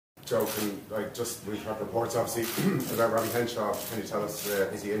Joe, we've had reports obviously about Robbie Henshaw. Can you tell us,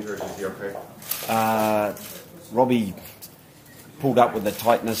 is he injured? Is he okay? Robbie pulled up with a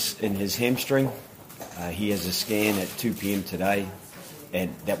tightness in his hamstring. He has a scan at 2 p.m. today,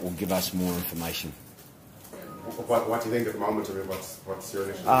 and that will give us more information. What do you think at the moment? I mean, what's your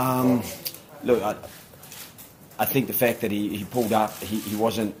initial thoughts? Look, I think the fact that he pulled up, he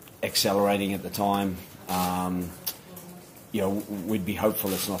wasn't accelerating at the time. We'd be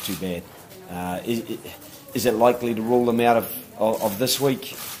hopeful it's not too bad. Is it likely to rule them out of this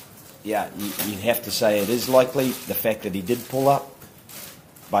week? Yeah, you'd have to say it is likely, the fact that he did pull up,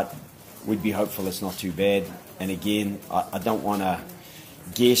 but we'd be hopeful it's not too bad. And again, I don't want to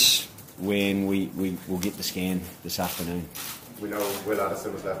guess when we will get the scan this afternoon. We know Will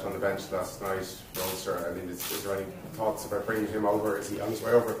Addison was left on the bench last night, Roadster. I mean, is there any thoughts about bringing him over? Is he on his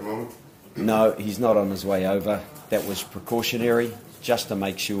way over at the moment? No, he's not on his way over. That was precautionary, just to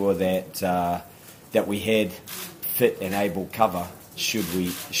make sure that that we had fit and able cover should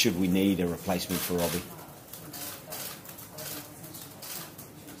we need a replacement for Robbie.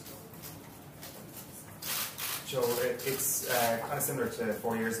 Joe, it's kind of similar to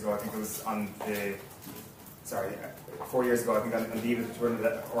 4 years ago. I think it was on the 4 years ago, I think on the eve of the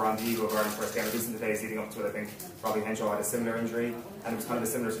tournament, or on the eve of Ireland's first game, at least in the days leading up to it, I think Robbie Henshaw had a similar injury, and it was kind of a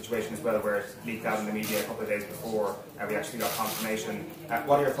similar situation as well, where it leaked out in the media a couple of days before we actually got confirmation.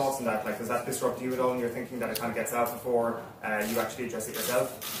 What are your thoughts on that? Like, does that disrupt you at all, and you're thinking that it kind of gets out before you actually address it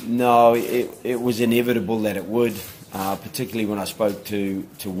yourself? No, it was inevitable that it would, particularly when I spoke to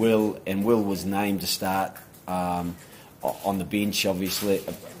Will, and Will was named to start on the bench, obviously,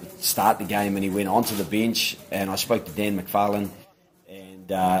 start the game, and he went onto the bench, and I spoke to Dan McFarlane,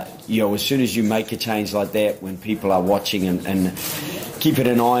 and as soon as you make a change like that, when people are watching and keeping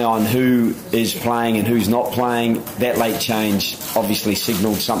an eye on who is playing and who's not playing, that late change obviously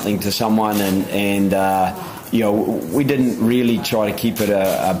signalled something to someone, and we didn't really try to keep it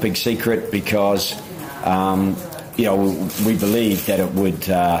a big secret, because we believed that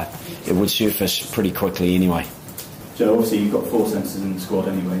it would surface pretty quickly anyway. Joe, obviously you've got 4 centres in the squad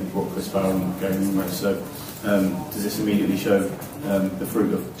anyway. You've got Chris Farrell and Gary Munro, so does this immediately show the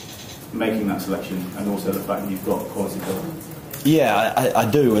fruit of making that selection, and also the fact that you've got quality cover? Yeah, I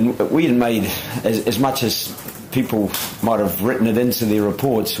do, and we had made, as much as people might have written it into their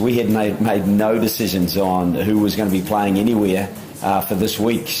reports, we had made no decisions on who was going to be playing anywhere for this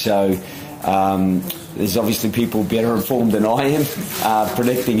week, so there's obviously people better informed than I am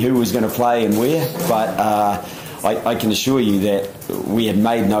predicting who was going to play and where, but I can assure you that we have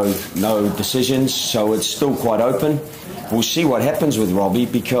made no decisions, so it's still quite open. We'll see what happens with Robbie,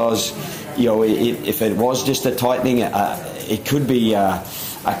 because if it was just a tightening, it could be a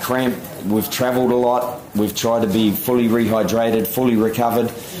cramp. We've travelled a lot. We've tried to be fully rehydrated, fully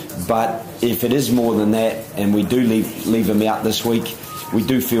recovered, but if it is more than that, and we do leave him out this week, we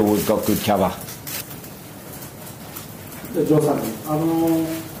do feel we've got good cover. ジョーさん、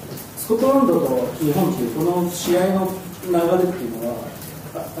スコットランドと日本というこの試合の流れっていうのは、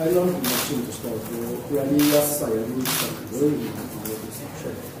アイルランドのチームとしてはやりやすさ、やりにくさってどういうふうに考えています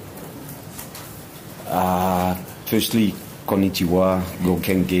か？ Firstly, konnichiwa,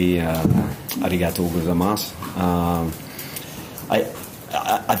 gokenki, arigatou gozaimasu.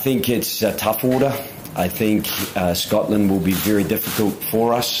 I think it's a tough order. I think Scotland will be very difficult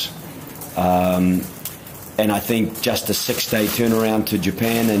for us. And I think just a 6-day turnaround to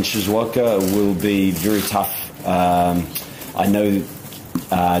Japan and Shizuoka will be very tough. I know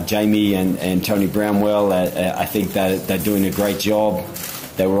Jamie and Tony Brown well. I think that they're doing a great job.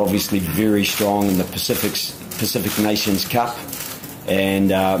 They were obviously very strong in the Pacific Nations Cup.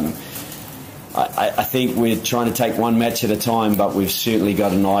 And I think we're trying to take one match at a time, but we've certainly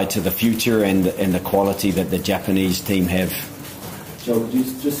got an eye to the future and the quality that the Japanese team have. Joe, could you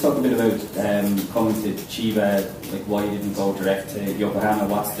just talk a bit about coming to Chiba, like why you didn't go direct to Yokohama?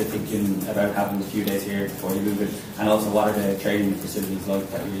 What's the thinking about having a few days here before you move it? And also, what are the training facilities like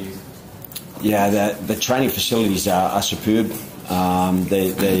that you're using? Yeah, the training facilities are superb.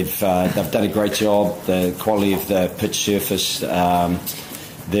 They've done a great job. The quality of the pitch surface,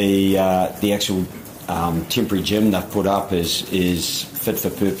 the actual temporary gym they've put up is fit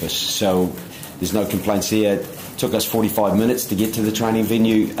for purpose. So there's no complaints there. Took us 45 minutes to get to the training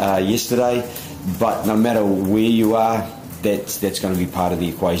venue yesterday, but no matter where you are, that's going to be part of the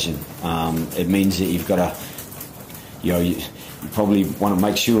equation. It means that you've got to, you probably want to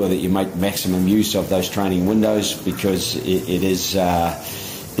make sure that you make maximum use of those training windows, because it is a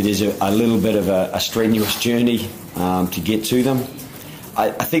little bit of a strenuous journey to get to them. I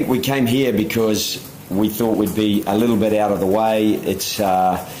think we came here because we thought we'd be a little bit out of the way.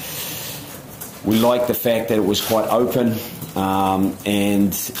 We liked the fact that it was quite open,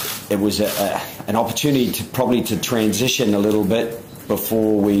 and it was an opportunity to transition a little bit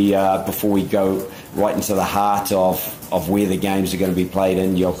before we go right into the heart of where the games are going to be played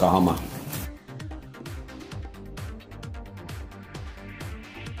in Yokohama.